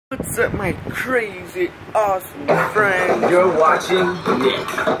What's up, my crazy, awesome friend? You're watching Nick.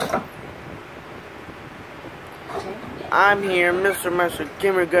 I'm here, Mr. Master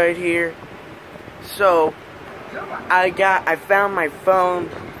Gamer Guide here. So, I found my phone.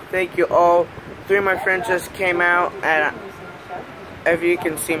 Thank you all. 3 of my friends just came out, and if you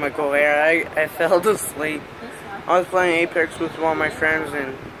can see my cool hair, I fell asleep. I was playing Apex with one of my friends,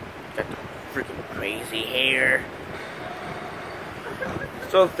 and got the freaking crazy hair.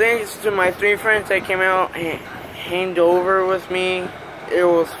 So thanks to my 3 friends that came out and hanged over with me. It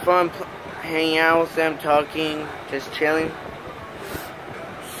was fun hanging out with them, talking, just chilling.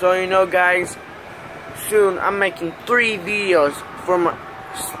 So you know, guys, soon I'm making 3 videos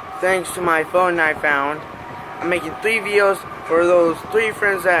thanks to my phone I found. I'm making 3 videos for those 3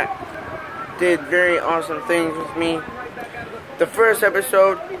 friends that did very awesome things with me. The first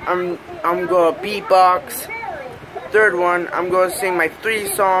episode, I'm gonna beatbox. Third one, I'm going to sing my 3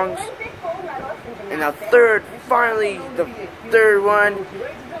 songs. And the third one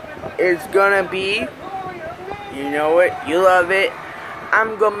is gonna be, you know it, you love it,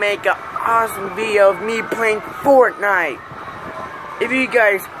 I'm gonna make an awesome video of me playing Fortnite. If you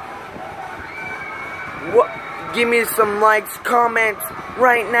guys give me some likes, comments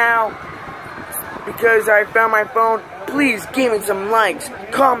right now, because I found my phone, please give me some likes,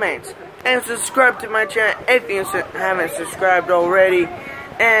 comments, and subscribe to my channel if you haven't subscribed already.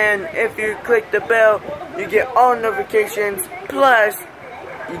 And if you click the bell, you get all notifications. Plus,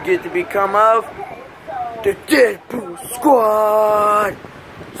 you get to become of the Deadpool Squad.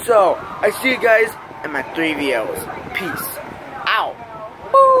 So, I see you guys in my 3 videos. Peace out.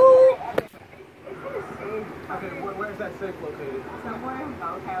 Woo! Okay, where's that safe located? Somewhere?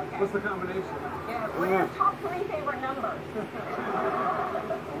 Okay. What's the combination? Yeah, what are your top 3 favorite numbers?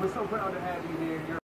 We're so proud to have you here.